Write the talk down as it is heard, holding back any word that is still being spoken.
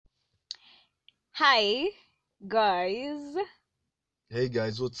Hi, guys. Hey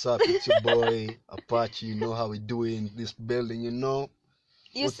guys, what's up? It's your boy Apache. You know how we doing this building, You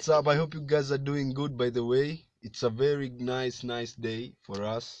s- What's up? I hope you guys are doing good, by the way. It's a very nice day for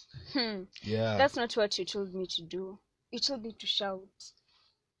us. hmm, Yeah. that's not what you told me to do. You told me to shout.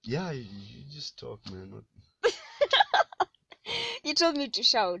 Yeah, you just talk, man. You told me to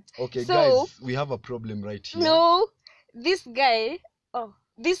shout. Okay, So, guys, we have a problem right here. no, this guy,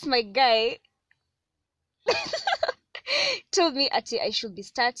 this my guy told me I should be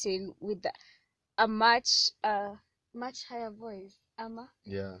starting with a much higher voice.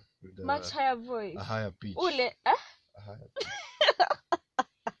 Yeah, with Much higher voice. a higher pitch. Ule, A higher pitch.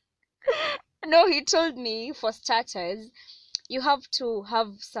 no, he told me for starters, you have to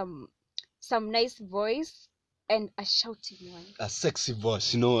have some nice voice and a shouting one. A sexy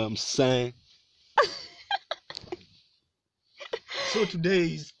voice, you know what I'm saying? So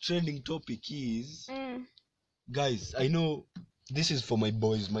today's trending topic is guys, I know this is for my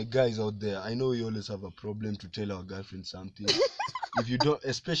boys, my guys out there. I know we always have a problem to tell our girlfriend something. If you don't,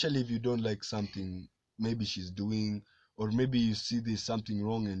 especially if you don't like something, maybe she's doing, or maybe you see there's something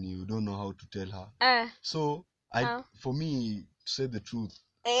wrong and you don't know how to tell her. So for me, to say the truth,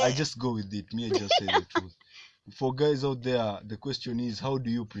 I just go with it. I just say the truth. For guys out there, the question is, how do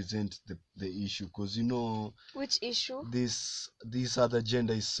you present the issue? Because Which issue? this other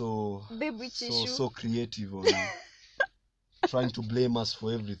gender is so Babe, which issue? so creative on trying to blame us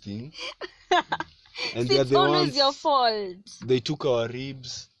for everything. And See, it's always your fault. They took our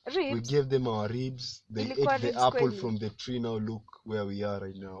ribs. We Ribs? gave them our ribs. They Ilikuwa ate the ribs apple kweli? from the tree. Now look where we are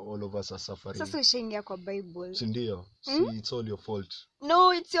right now. All of us are suffering. Sasa ushaingia kwa Bible. Sindio? See, it's all your fault.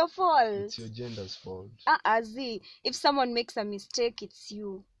 No, it's your fault. It's your gender's fault. Z. If someone makes a mistake, it's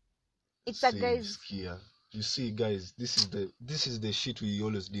you. It's a guy's. Skia. You see, guys, this is the shit we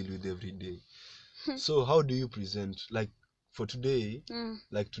always deal with every day. So how do you present? Like for today,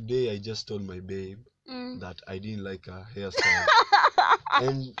 I just told my babe that I didn't like her hairstyle.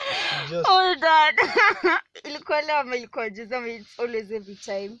 And she just Hold on. Ilikuwa leo ama ilikuwa juzi ama it's always every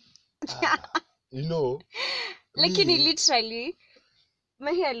time. you know, Lakini literally,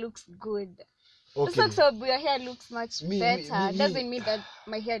 my hair looks good. okay. So your hair looks much better. Doesn't mean that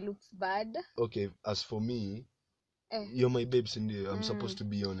my hair looks bad. Okay, as for me, you're my babe, Cindy. I'm supposed to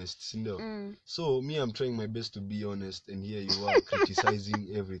be honest, Cindy. So me, I'm trying my best to be honest, and here you are criticizing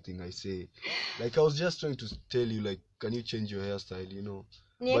everything I say. Like I was just trying to tell you, like, can you change your hairstyle,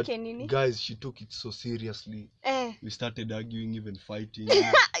 But guys, she took it so seriously. We started arguing, even fighting.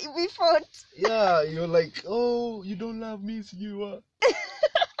 We fought. Yeah, you're like, oh, you don't love me, Sinyua.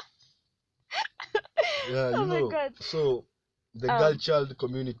 Yeah, Oh my God. So the girl child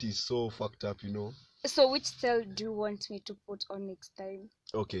community is so fucked up, So which style do you want me to put on next time?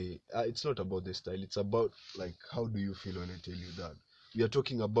 Okay, it's not about the style. It's about like how do you feel when I tell you that? We are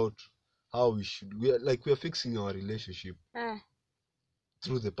talking about how we are fixing our relationship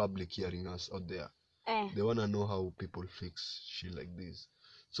through the public hearing us out there. They wanna know how people fix shit like this.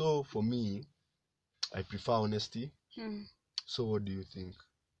 So for me, I prefer honesty. So what do you think?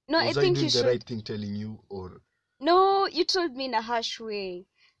 No, Was I think doing you the should. right thing telling you, or No, you told me in a harsh way.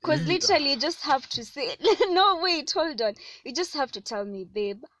 Because literally you just have to say no, wait, hold on. You just have to tell me,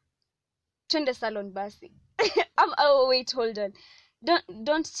 babe, twende salon basi. Wait, hold on.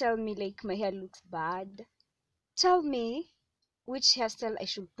 Don't tell me like my hair looks bad. Tell me which hairstyle I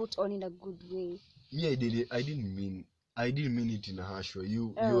should put on in a good way. Me, I didn't mean it in a harsh way.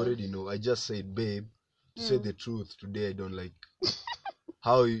 You already know. I just said, babe, to say the truth, today I don't like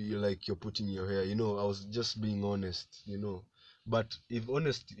how you're putting your hair. I was just being honest, But if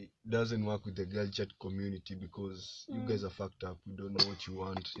honesty doesn't work with the girl chat community because you guys are fucked up, we don't know what you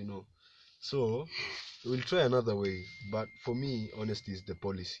want, So we'll try another way. But for me, honesty is the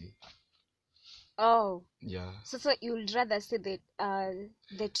policy. Oh. Yeah. So you'd rather say the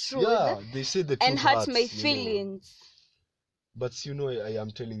truth. Yeah, they say the truth and hurt hurts, my feelings. But I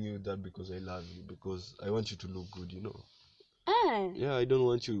am telling you that because I love you, because I want you to look good, Yeah, I don't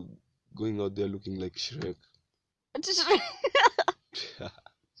want you going out there looking like Shrek.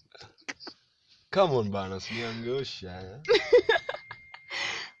 Come on, Banas, Nyangosha.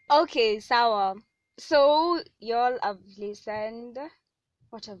 Okay, sawa. So y'all have listened.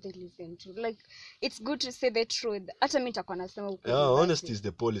 What have they listened to? Like, it's good to say the truth. Hata mimi nitakuwa nasema ukweli. Yeah, honesty is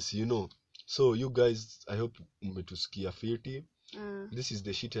the policy, So you guys, I hope mmetusikia fiti. This is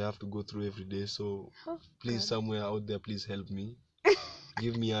the shit I have to go through every day. So please, somewhere out there, please help me.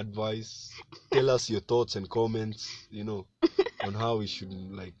 Give me advice. Tell us your thoughts and comments, on how we should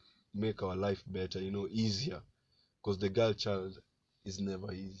make our life better, easier. Because the girl child is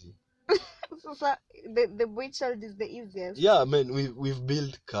never easy. So the boy child is the easiest. Yeah, man, we've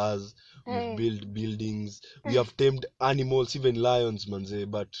built cars, we've built buildings, we have tamed animals, even lions, manze.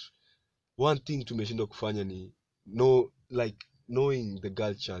 But one thing tumeshindwa kufanya ni knowing the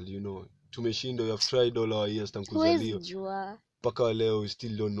girl child, you know. Tumeshindwa, we have tried all our years tangu kuzaliwa. Paka leo we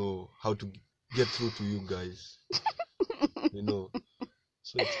still don't know how to get through to you guys. You know.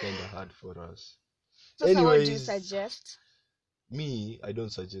 So it's kind of hard for us. So anyways, what do you suggest? Me, I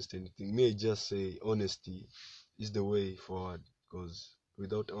don't suggest anything. Me, I just say honesty is the way forward. Because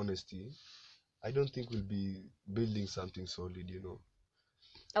without honesty, I don't think we'll be building something solid, you know.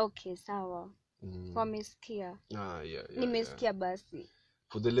 Okay, sawa. Wamesikia. Yeah. Nimesikia basi.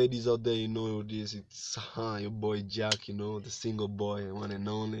 For the ladies out there, you know this. It's your boy Jack, you know, the single boy, one and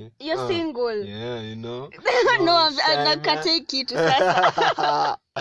only. You're single? Yeah, you know. No, I'm not cutting kitu sasa.